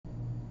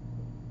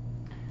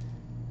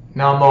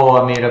Namo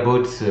Amida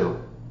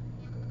Buddha.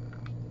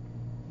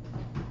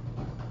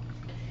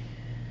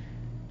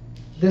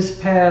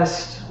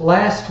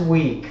 Last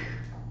week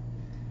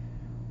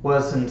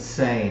was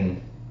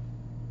insane.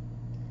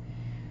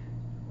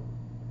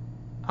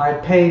 I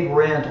paid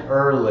rent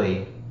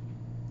early,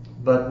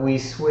 but we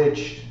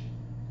switched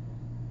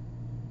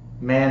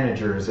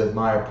managers at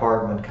my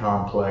apartment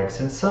complex,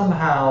 and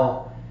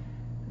somehow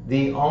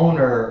the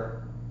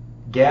owner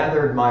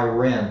gathered my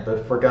rent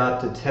but forgot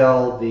to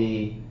tell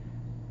the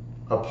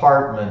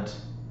apartment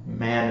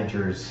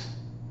managers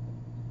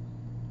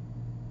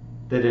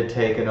that had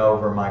taken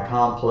over my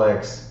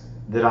complex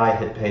that I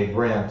had paid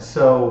rent.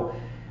 So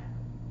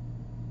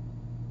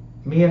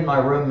me and my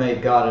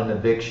roommate got an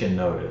eviction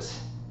notice.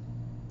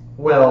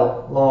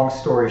 Well, long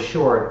story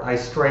short,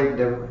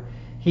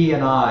 he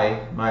and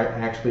I,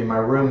 my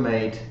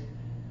roommate,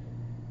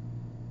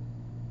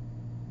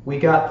 we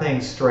got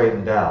things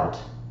straightened out,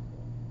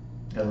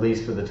 at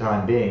least for the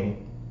time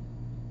being.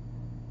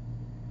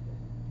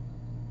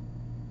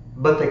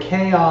 But the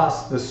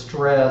chaos, the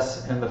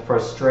stress, and the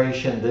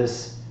frustration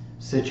this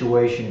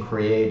situation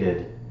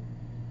created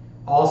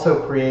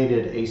also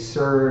created a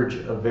surge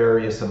of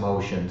various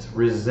emotions: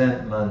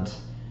 resentment,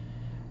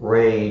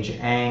 rage,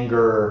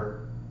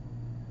 anger,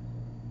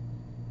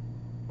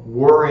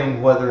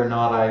 worrying whether or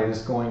not I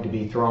was going to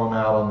be thrown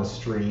out on the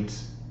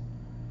streets,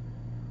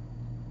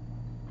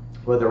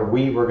 whether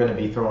we were going to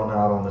be thrown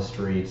out on the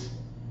streets.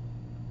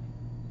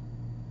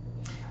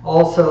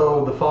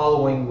 Also, the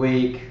following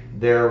week,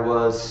 there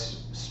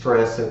was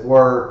stress at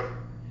work.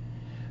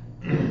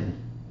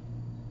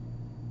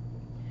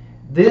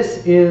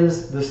 This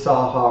is the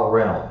saha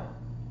realm.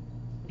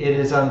 It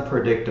is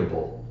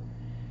unpredictable.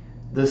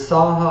 The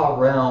saha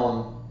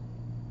realm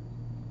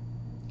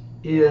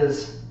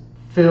is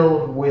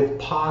filled with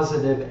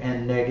positive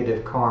and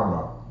negative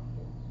karma.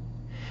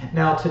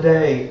 Now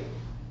today,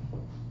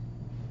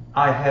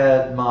 I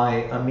had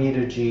my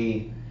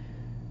Amida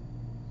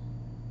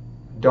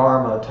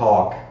Dharma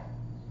talk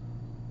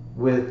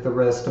with the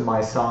rest of my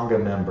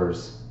Sangha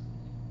members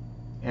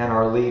and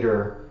our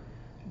leader,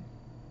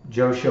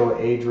 Josho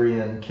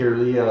Adrian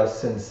Kirlia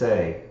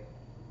Sensei.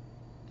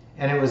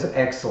 And it was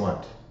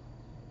excellent.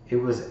 It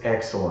was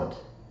excellent.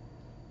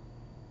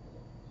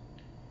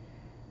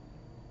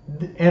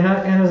 And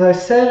as I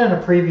said in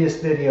a previous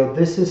video,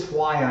 this is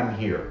why I'm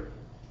here.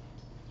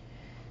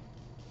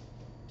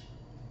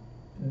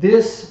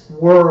 This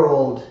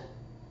world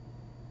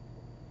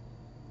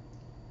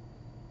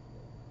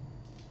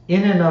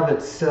in and of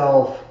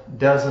itself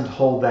doesn't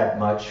hold that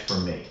much for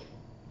me.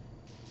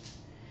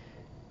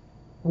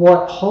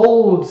 What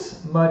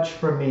holds much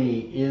for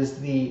me is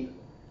the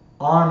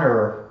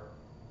honor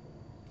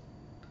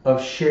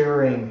of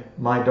sharing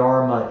my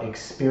Dharma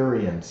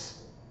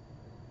experience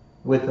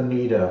with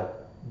Amida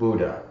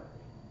Buddha.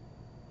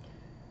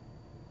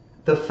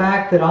 The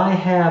fact that I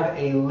have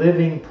a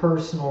living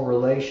personal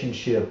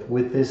relationship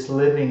with this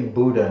living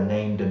Buddha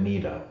named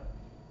Amida.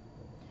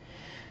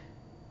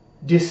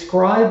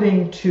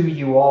 Describing to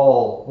you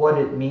all what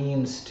it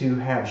means to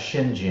have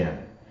Shinjin.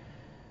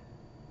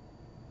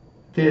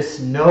 This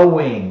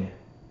knowing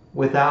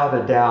without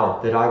a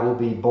doubt that I will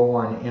be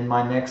born in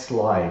my next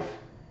life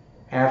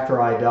after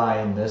I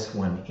die in this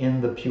one, in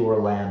the pure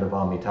land of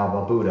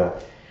Amida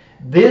Buddha.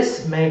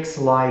 This makes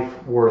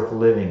life worth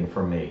living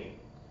for me.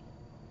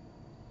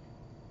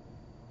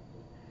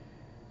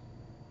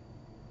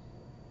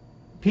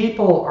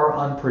 People are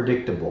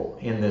unpredictable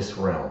in this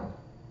realm.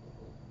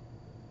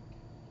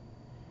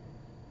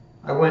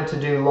 I went to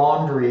do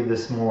laundry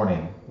this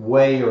morning,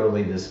 way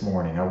early this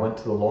morning. I went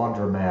to the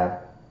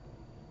laundromat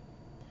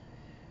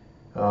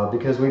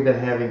because we've been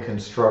having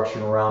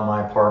construction around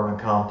my apartment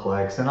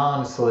complex, and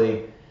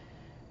honestly,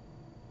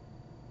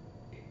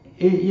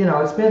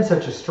 it's been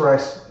such a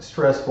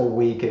stressful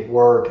week at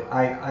work.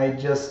 I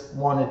just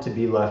wanted to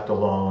be left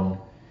alone.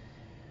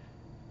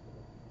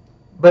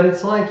 But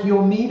it's like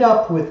you'll meet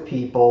up with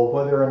people,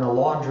 whether in a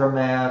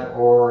laundromat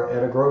or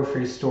at a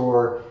grocery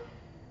store,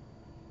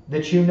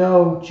 that you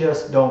know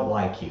just don't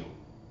like you,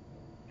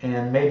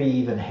 and maybe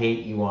even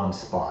hate you on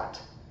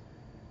spot,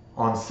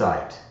 on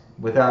sight,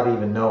 without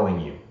even knowing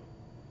you.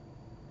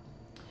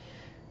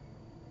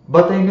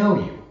 But they know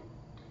you,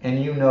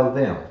 and you know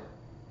them.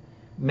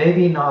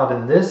 Maybe not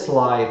in this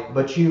life,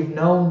 but you've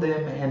known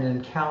them and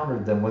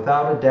encountered them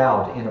without a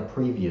doubt in a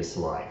previous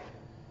life.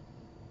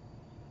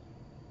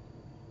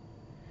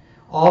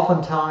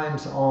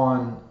 Oftentimes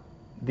on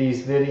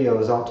these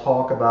videos, I'll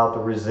talk about the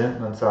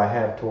resentments I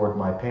have toward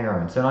my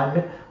parents.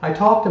 And I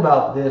talked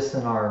about this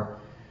in our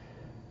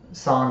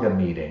Sangha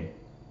meeting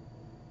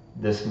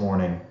this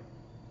morning.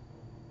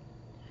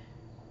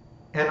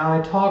 And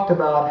I talked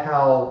about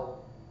how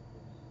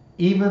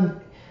even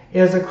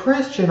as a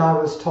Christian, I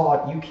was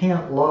taught you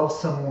can't love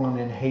someone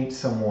and hate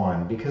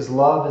someone, because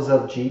love is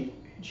of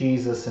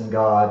Jesus and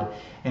God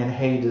and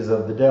hate is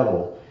of the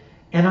devil.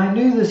 And I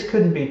knew this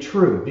couldn't be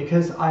true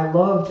because I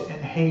loved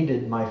and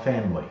hated my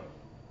family.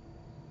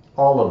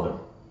 All of them.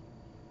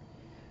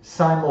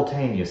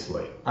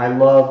 Simultaneously. I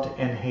loved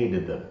and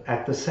hated them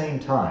at the same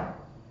time.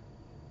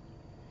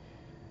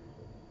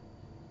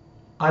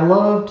 I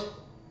loved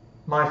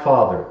my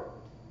father.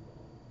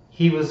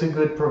 He was a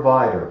good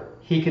provider.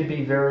 He could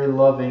be very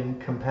loving,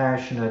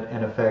 compassionate,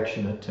 and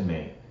affectionate to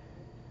me.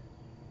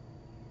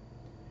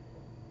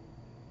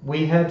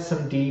 We had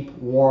some deep,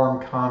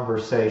 warm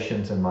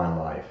conversations in my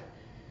life.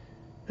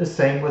 The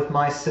same with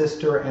my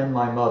sister and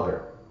my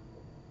mother.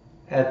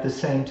 At the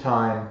same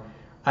time,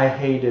 I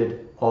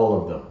hated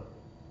all of them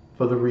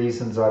for the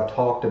reasons I've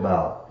talked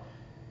about.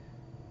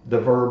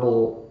 The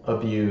verbal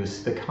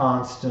abuse, the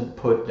constant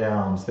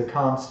put-downs, the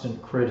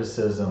constant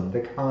criticism,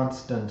 the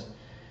constant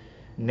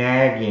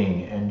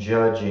nagging and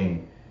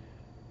judging.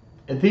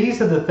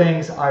 These are the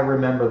things I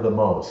remember the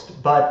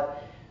most,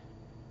 but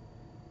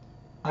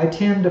I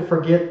tend to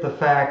forget the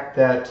fact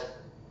that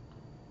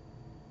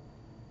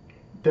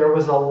there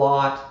was a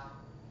lot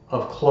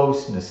of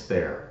closeness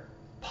there,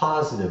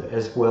 positive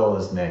as well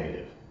as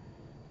negative.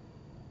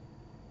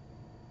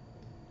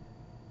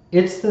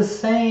 It's the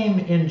same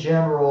in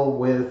general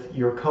with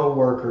your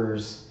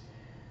coworkers,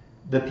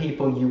 the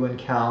people you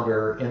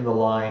encounter in the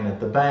line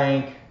at the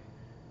bank,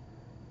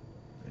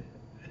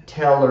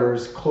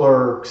 tellers,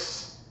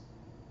 clerks,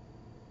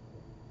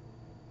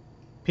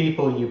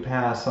 people you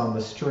pass on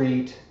the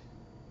street.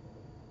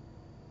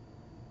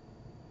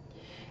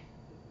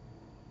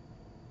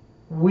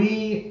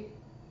 We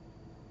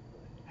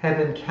have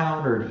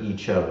encountered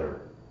each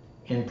other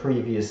in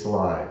previous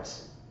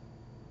lives.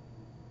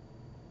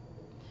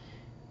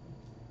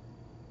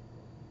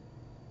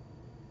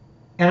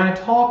 And I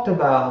talked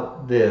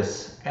about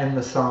this in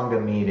the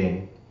Sangha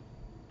meeting.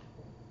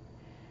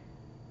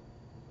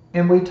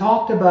 And we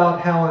talked about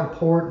how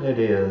important it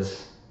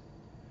is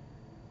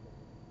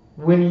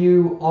when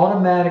you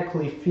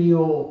automatically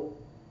feel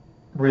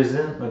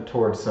resentment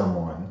towards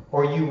someone,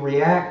 or you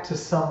react to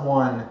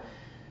someone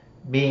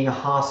being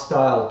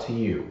hostile to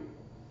you.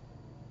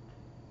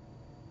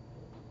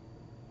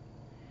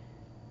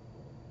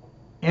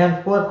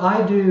 And what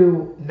I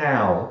do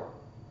now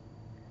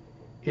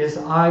is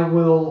I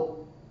will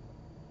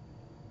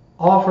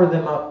offer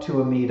them up to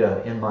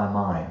Amida in my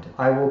mind.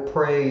 I will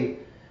pray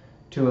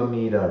to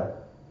Amida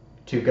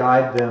to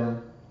guide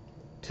them,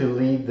 to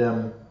lead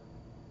them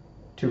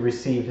to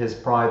receive his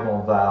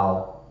primal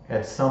vow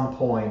at some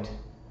point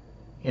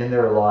in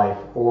their life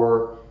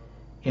or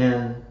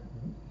in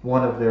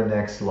one of their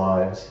next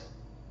lives.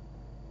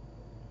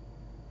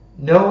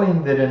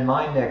 Knowing that in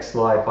my next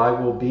life I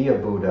will be a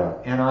Buddha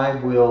and I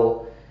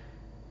will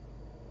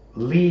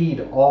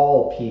lead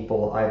all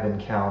people I've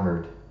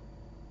encountered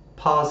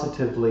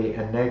positively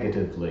and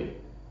negatively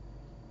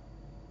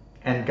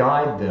and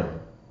guide them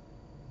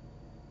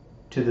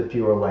to the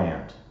Pure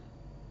Land.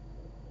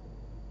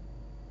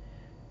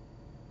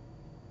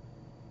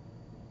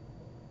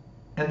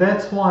 And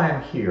that's why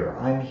I'm here.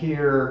 I'm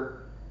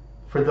here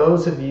for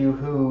those of you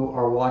who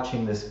are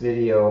watching this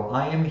video.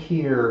 I am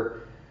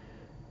here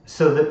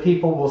so that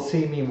people will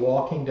see me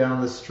walking down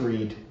the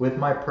street with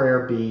my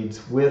prayer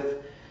beads,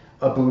 with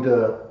a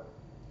Buddha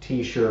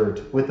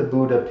t-shirt, with a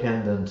Buddha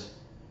pendant.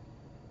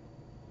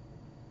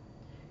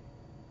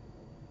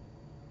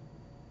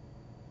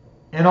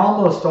 And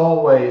almost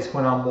always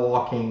when I'm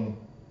walking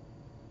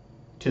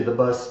to the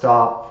bus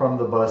stop, from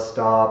the bus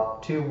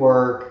stop, to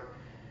work,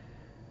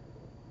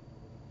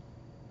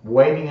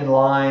 waiting in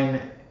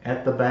line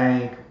at the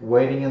bank,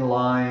 waiting in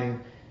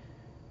line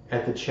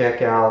at the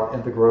checkout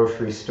at the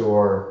grocery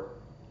store,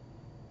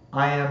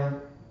 I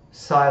am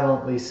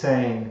silently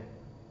saying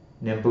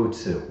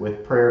Nembutsu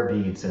with prayer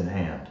beads in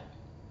hand.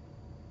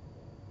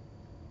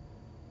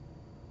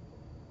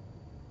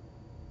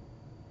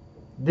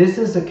 This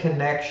is a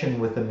connection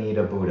with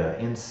Amida Buddha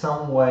in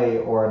some way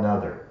or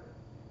another.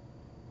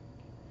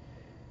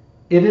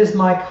 It is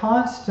my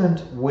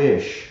constant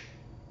wish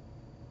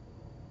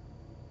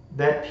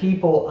that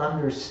people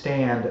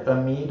understand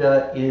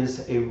Amida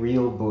is a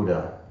real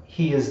Buddha.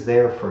 He is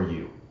there for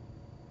you,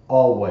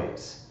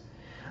 always.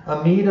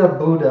 Amida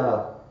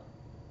Buddha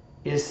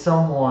is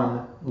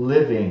someone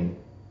living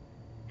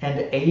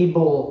and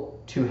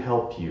able to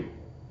help you.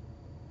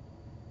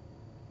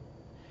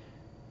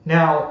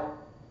 Now,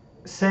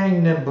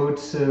 saying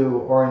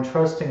Nembutsu or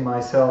entrusting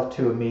myself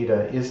to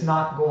Amida is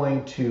not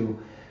going to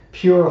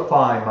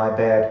purify my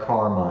bad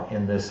karma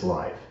in this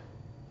life.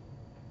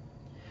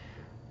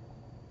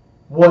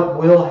 What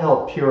will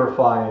help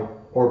purify,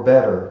 or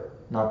better,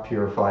 not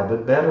purify,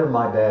 but better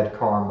my bad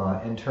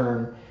karma, in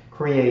turn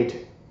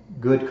create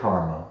good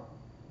karma,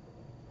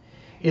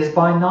 is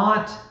by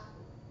not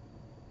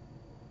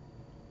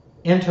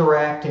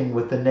interacting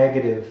with the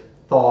negative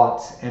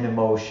thoughts and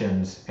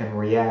emotions and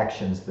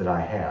reactions that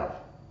I have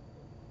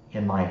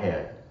in my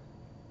head.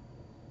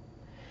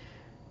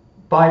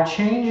 By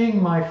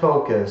changing my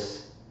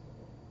focus,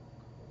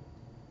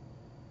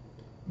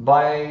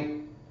 by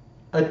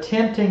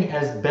attempting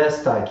as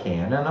best I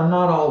can, and I'm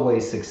not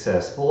always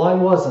successful. I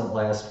wasn't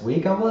last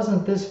week, I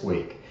wasn't this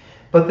week,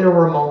 but there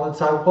were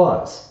moments I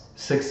was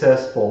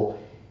successful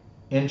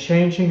in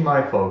changing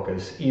my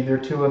focus, either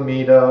to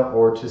Amida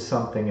or to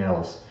something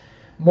else.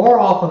 More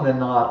often than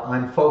not,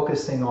 I'm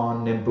focusing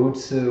on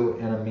Nembutsu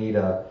and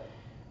Amida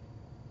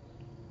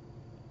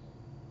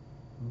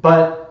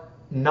but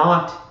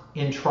not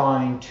in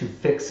trying to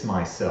fix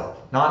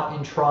myself, not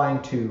in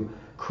trying to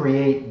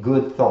create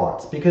good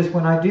thoughts. Because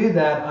when I do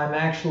that, I'm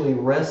actually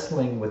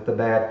wrestling with the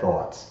bad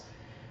thoughts.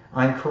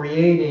 I'm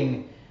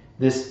creating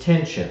this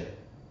tension.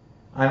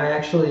 I'm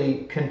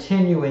actually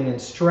continuing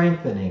and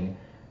strengthening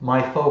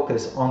my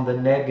focus on the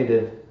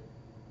negative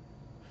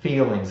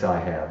feelings I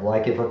have.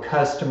 Like if a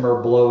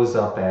customer blows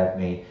up at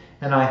me,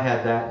 and I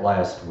had that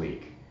last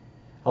week.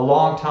 A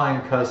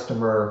long-time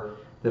customer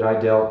that I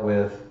dealt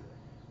with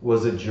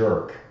was a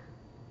jerk.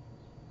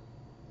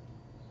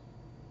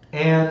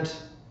 And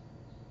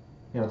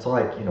it's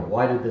like,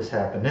 why did this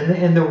happen?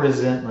 And the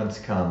resentments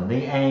come, and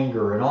the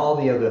anger, and all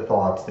the other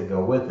thoughts that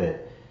go with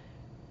it.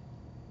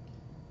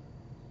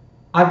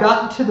 I've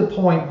gotten to the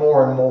point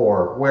more and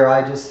more where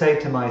I just say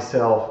to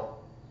myself,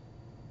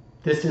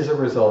 this is a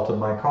result of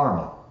my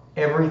karma.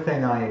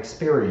 Everything I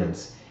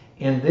experience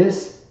in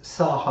this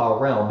saha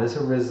realm is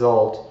a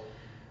result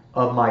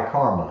of my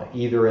karma,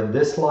 either in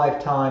this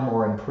lifetime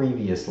or in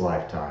previous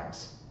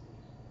lifetimes.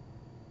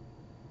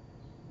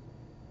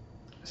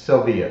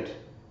 So be it.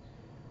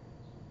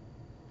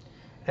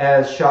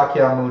 As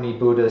Shakyamuni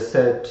Buddha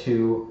said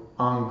to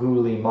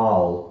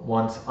Angulimal,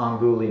 once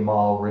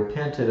Angulimal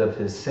repented of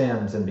his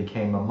sins and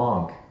became a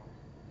monk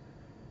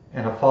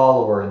and a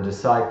follower and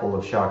disciple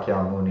of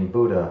Shakyamuni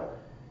Buddha,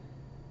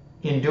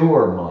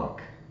 endure,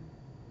 monk.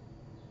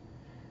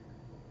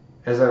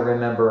 As I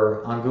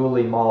remember,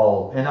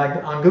 Angulimal, and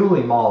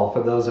Angulimal,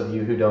 for those of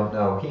you who don't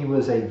know, he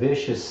was a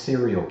vicious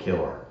serial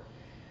killer.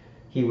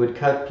 He would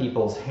cut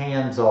people's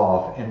hands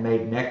off and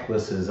make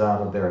necklaces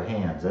out of their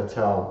hands. That's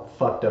how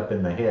fucked up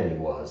in the head he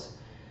was.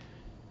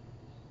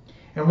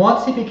 And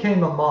once he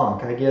became a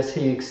monk, I guess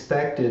he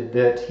expected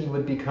that he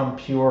would become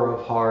pure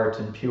of heart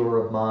and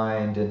pure of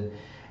mind, and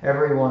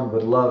everyone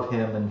would love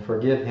him and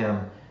forgive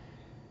him.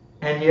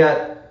 And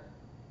yet,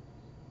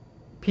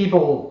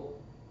 people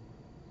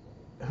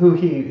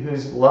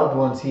whose loved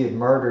ones he had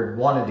murdered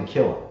wanted to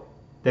kill him.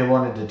 They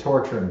wanted to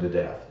torture him to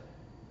death.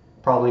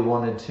 Probably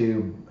wanted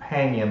to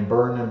hang him,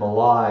 burn him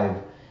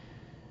alive,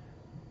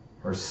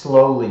 or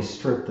slowly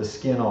strip the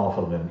skin off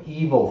of him.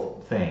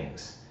 Evil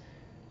things.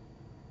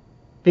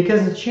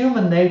 Because it's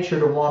human nature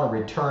to want to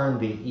return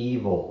the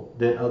evil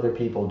that other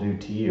people do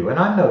to you. And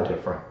I'm no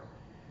different.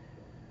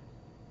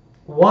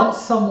 Once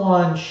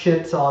someone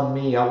shits on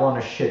me, I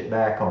want to shit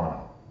back on them.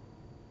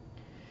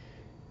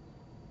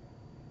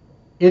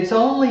 It's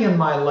only in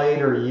my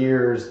later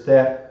years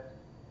that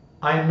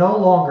I'm no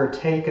longer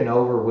taken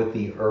over with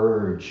the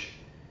urge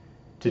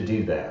to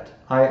do that.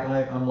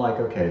 I'm like,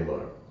 okay,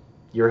 look,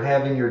 you're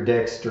having your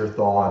Dexter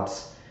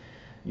thoughts,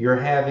 you're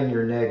having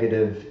your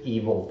negative,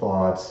 evil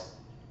thoughts.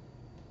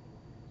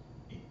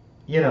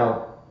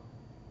 You're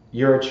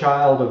a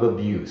child of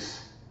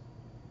abuse.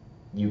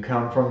 You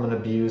come from an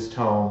abused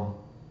home.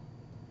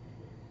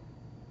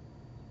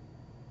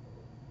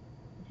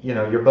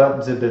 Your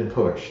buttons have been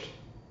pushed.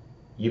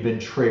 You've been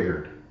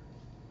triggered,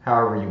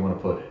 however you want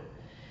to put it.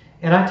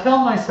 And I tell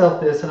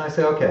myself this, and I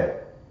say, okay,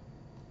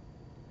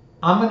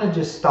 I'm going to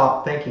just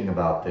stop thinking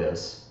about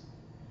this.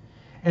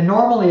 And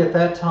normally at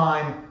that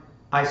time,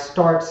 I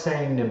start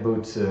saying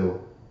Nimbutsu.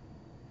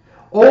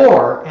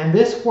 Or, and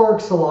this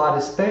works a lot,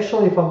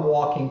 especially if I'm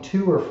walking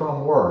to or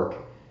from work,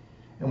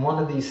 and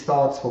one of these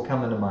thoughts will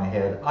come into my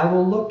head, I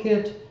will look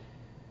at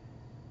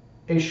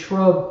a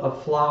shrub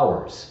of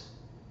flowers.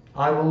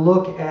 I will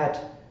look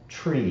at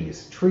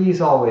trees.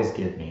 Trees always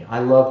get me. I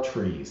love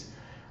trees.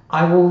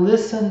 I will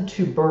listen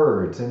to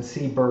birds and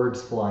see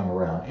birds flying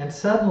around. And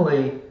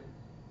suddenly,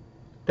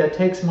 that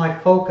takes my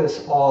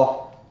focus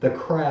off the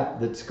crap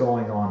that's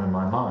going on in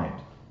my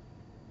mind.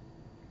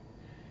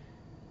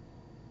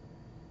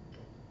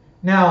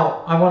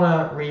 Now, I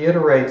want to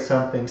reiterate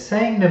something.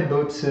 Saying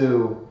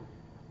Nimbutsu,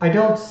 I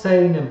don't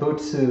say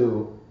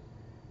Nimbutsu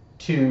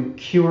to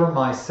cure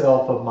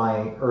myself of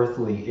my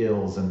earthly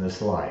ills in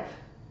this life.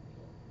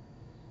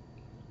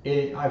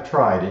 I've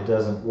tried, it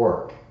doesn't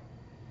work.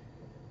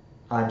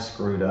 I'm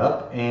screwed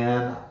up,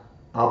 and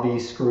I'll be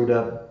screwed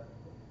up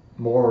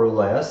more or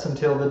less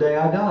until the day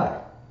I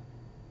die.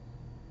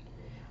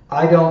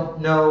 I don't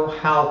know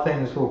how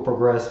things will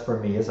progress for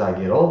me as I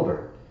get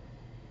older.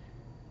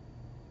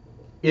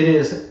 It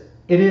is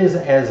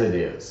as it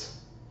is.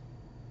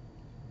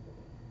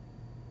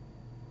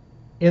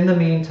 In the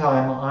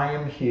meantime, I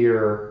am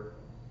here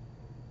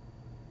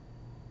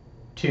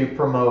to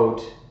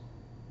promote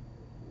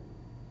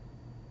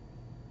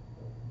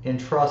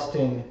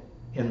entrusting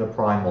in the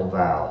primal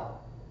vow.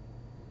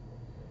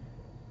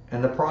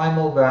 And the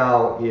primal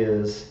vow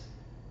is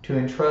to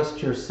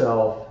entrust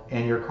yourself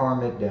and your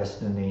karmic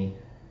destiny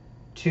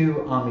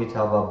to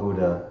Amida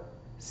Buddha,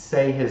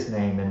 say his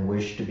name, and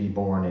wish to be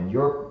born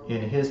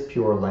in his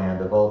pure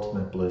land of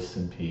ultimate bliss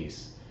and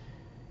peace.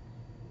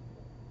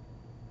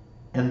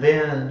 And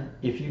then,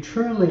 if you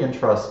truly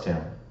entrust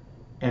him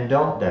and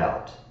don't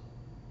doubt,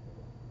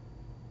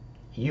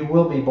 you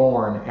will be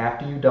born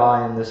after you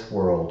die in this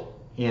world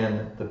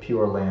in the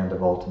pure land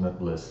of ultimate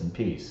bliss and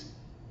peace.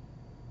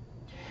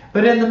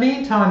 But in the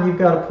meantime, you've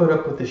got to put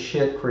up with the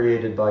shit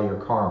created by your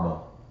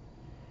karma.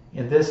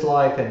 in this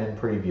life and in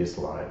previous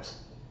lives.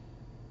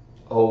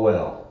 Oh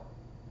well,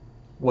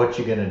 what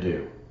you gonna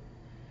do?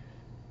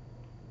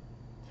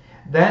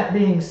 That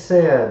being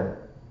said,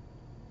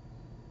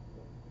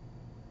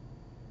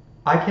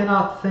 I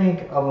cannot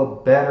think of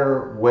a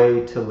better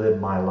way to live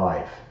my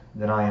life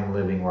than I am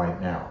living right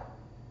now.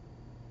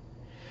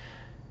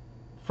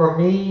 For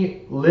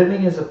me,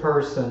 living as a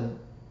person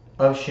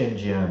of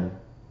Shinjin,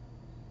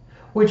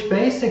 which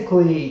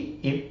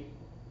basically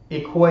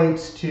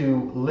equates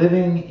to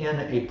living in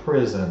a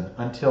prison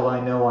until I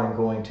know I'm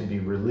going to be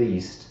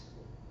released.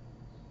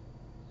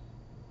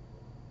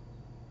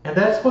 And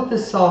that's what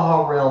this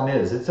saha realm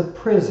is. It's a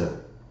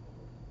prison.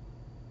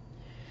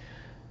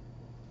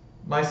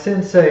 My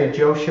sensei,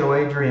 Josho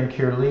Adrian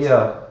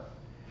Kirlia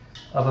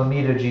of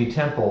Amida Bu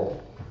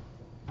Temple,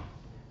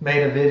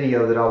 made a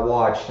video that I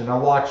watched, and I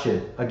watch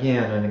it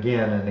again and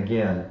again and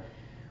again,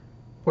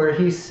 where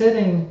he's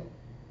sitting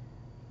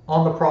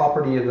on the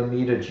property of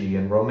Amida Bu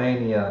in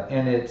Romania,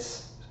 and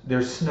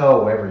there's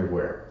snow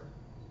everywhere.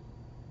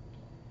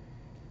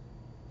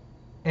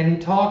 And he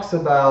talks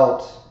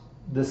about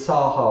the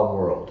saha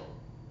world.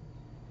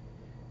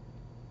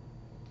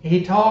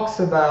 He talks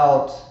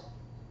about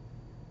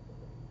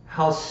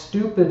how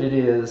stupid it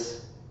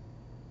is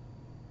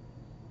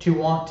to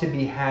want to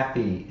be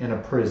happy in a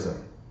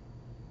prison.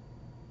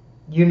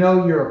 You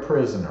know you're a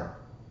prisoner.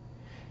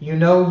 You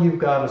know you've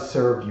got to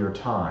serve your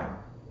time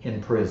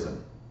in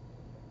prison.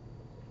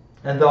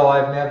 And though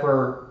I've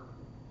never,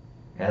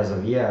 as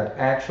of yet,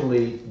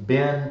 actually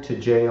been to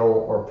jail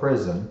or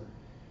prison,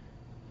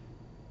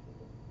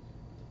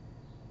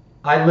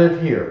 I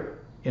live here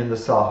in the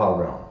saha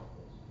realm,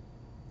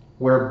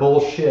 where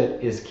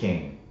bullshit is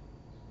king.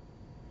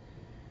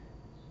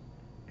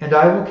 And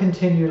I will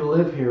continue to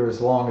live here as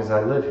long as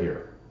I live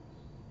here.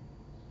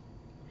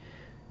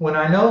 When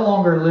I no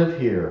longer live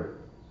here,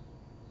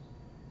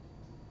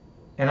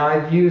 and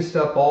I've used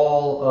up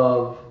all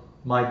of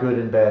my good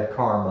and bad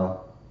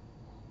karma,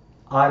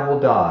 I will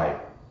die.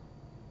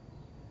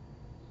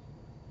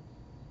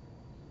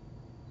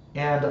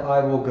 And I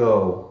will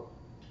go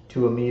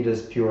to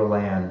Amida's pure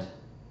land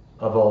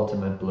of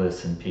ultimate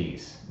bliss and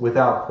peace,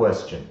 without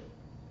question,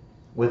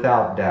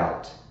 without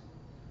doubt.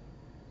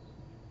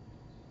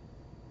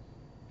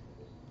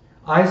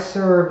 I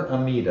serve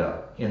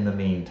Amida in the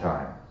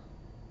meantime.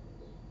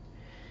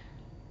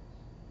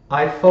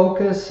 I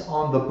focus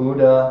on the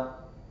Buddha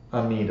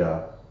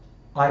Amida.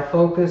 I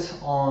focus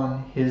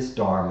on his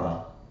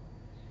Dharma.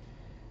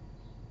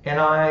 And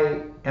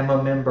I am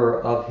a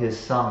member of his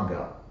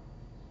Sangha,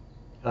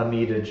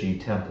 Amida Bu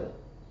Temple.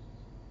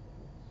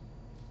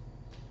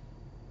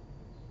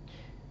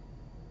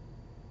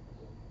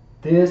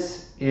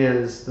 This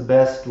is the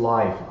best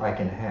life I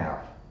can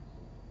have.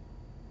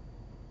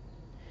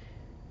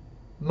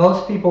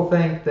 Most people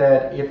think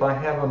that if I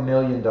have $1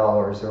 million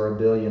or $1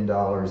 billion,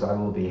 I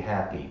will be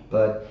happy.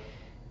 But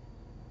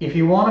if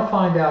you want to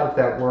find out if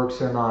that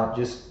works or not,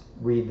 just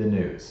read the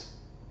news.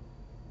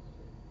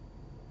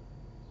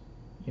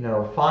 You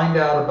know, find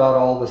out about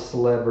all the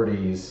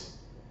celebrities.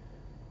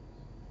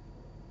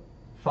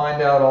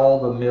 Find out all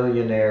the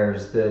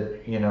millionaires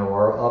that, you know,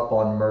 are up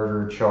on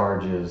murder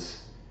charges.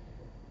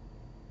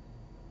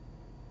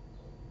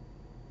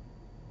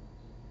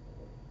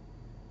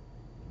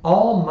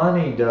 All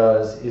money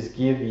does is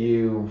give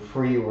you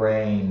free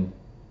rein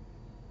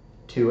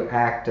to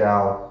act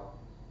out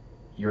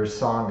your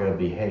Sangha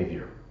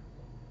behavior.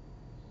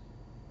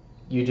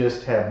 You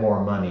just have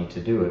more money to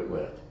do it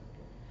with.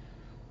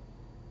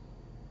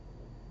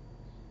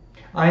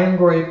 I am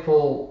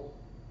grateful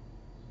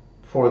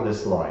for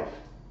this life.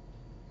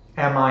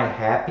 Am I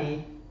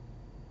happy?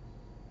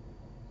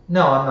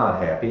 No, I'm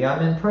not happy.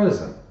 I'm in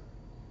prison.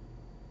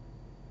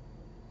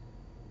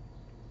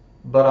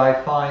 But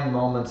I find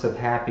moments of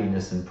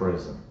happiness in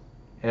prison,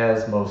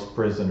 as most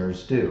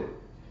prisoners do.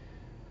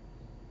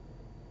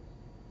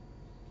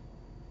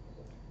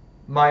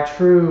 My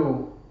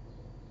true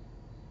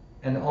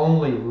and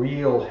only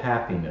real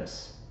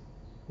happiness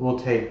will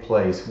take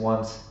place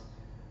once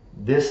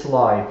this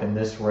life in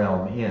this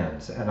realm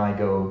ends and I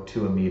go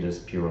to Amida's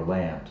pure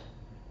land.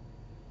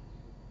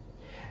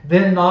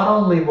 Then not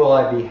only will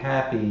I be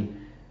happy,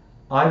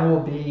 I will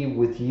be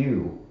with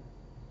you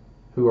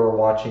who are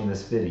watching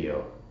this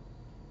video,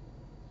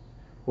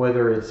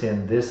 whether it's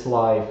in this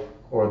life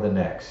or the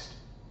next.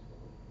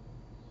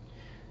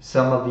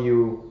 Some of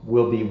you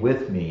will be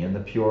with me in the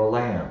pure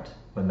land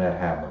when that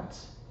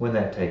happens, when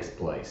that takes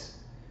place.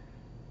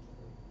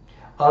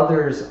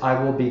 Others,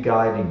 I will be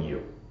guiding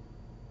you,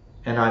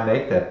 and I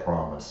make that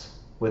promise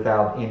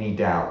without any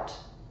doubt.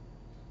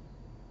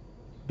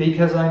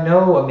 Because I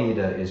know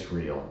Amida is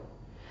real.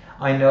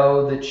 I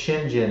know that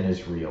Shinjin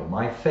is real.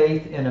 My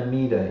faith in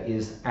Amida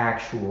is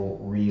actual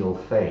real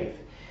faith.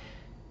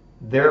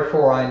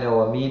 Therefore, I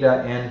know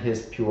Amida and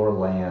his pure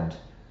land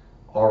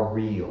are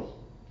real.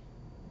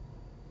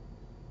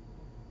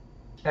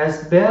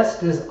 As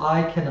best as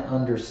I can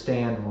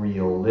understand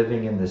real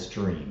living in this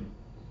dream,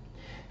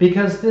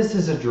 because this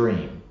is a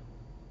dream.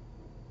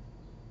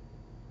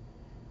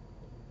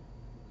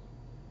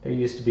 There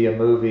used to be a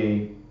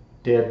movie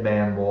Dead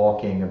Man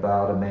Walking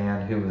about a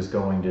man who was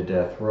going to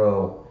death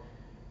row.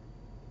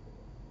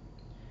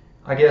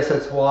 I guess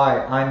that's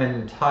why I'm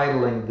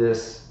entitling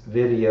this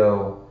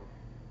video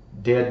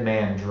Dead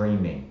Man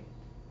Dreaming.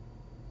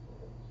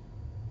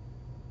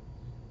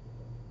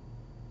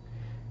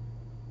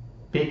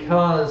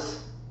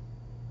 Because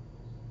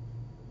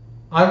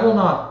I will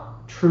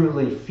not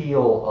truly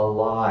feel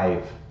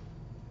alive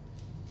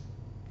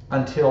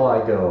until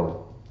I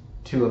go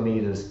to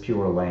Amida's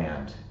Pure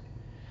Land.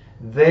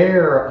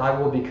 There I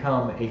will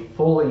become a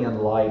fully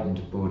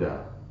enlightened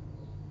Buddha.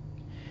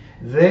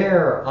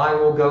 There I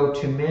will go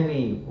to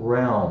many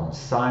realms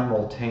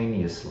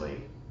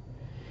simultaneously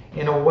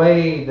in a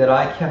way that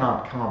I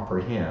cannot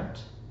comprehend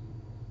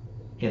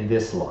in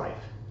this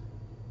life.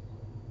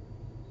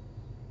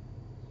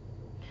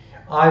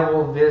 I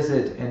will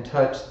visit and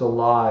touch the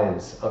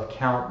lives of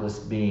countless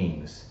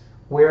beings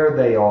where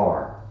they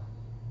are,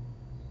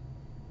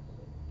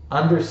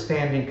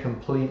 understanding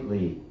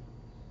completely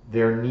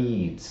their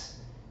needs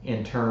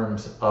in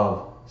terms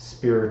of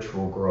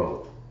spiritual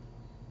growth.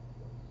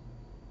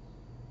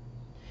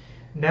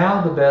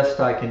 Now the best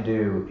I can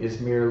do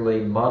is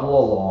merely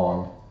muddle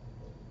along,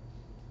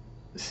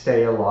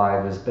 stay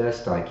alive as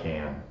best I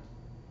can,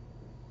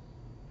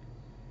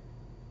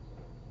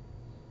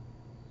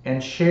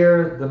 and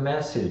share the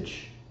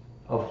message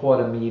of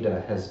what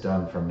Amida has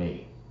done for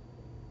me.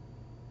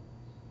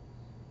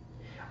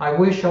 I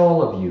wish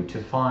all of you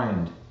to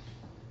find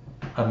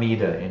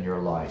Amida in your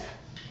life.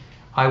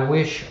 I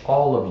wish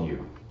all of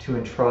you to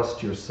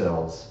entrust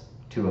yourselves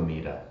to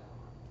Amida.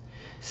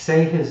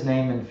 Say his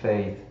name in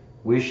faith,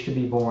 wish to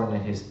be born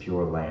in his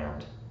pure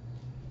land.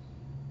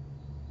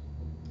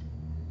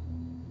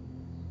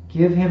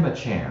 Give him a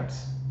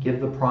chance. Give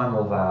the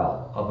primal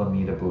vow of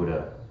Amida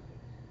Buddha,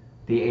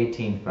 the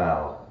 18th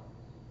vow,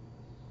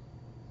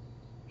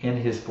 in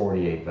his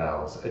 48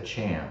 vows, a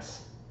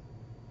chance.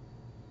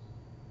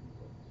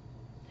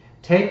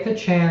 Take the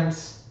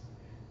chance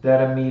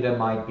that Amida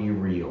might be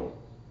real.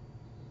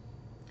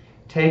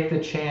 Take the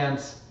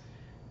chance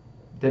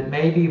that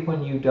maybe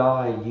when you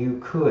die,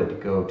 you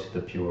could go to the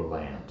Pure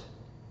Land.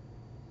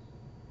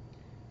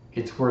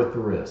 It's worth the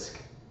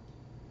risk.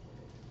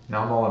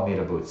 Namo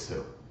Amida Bu.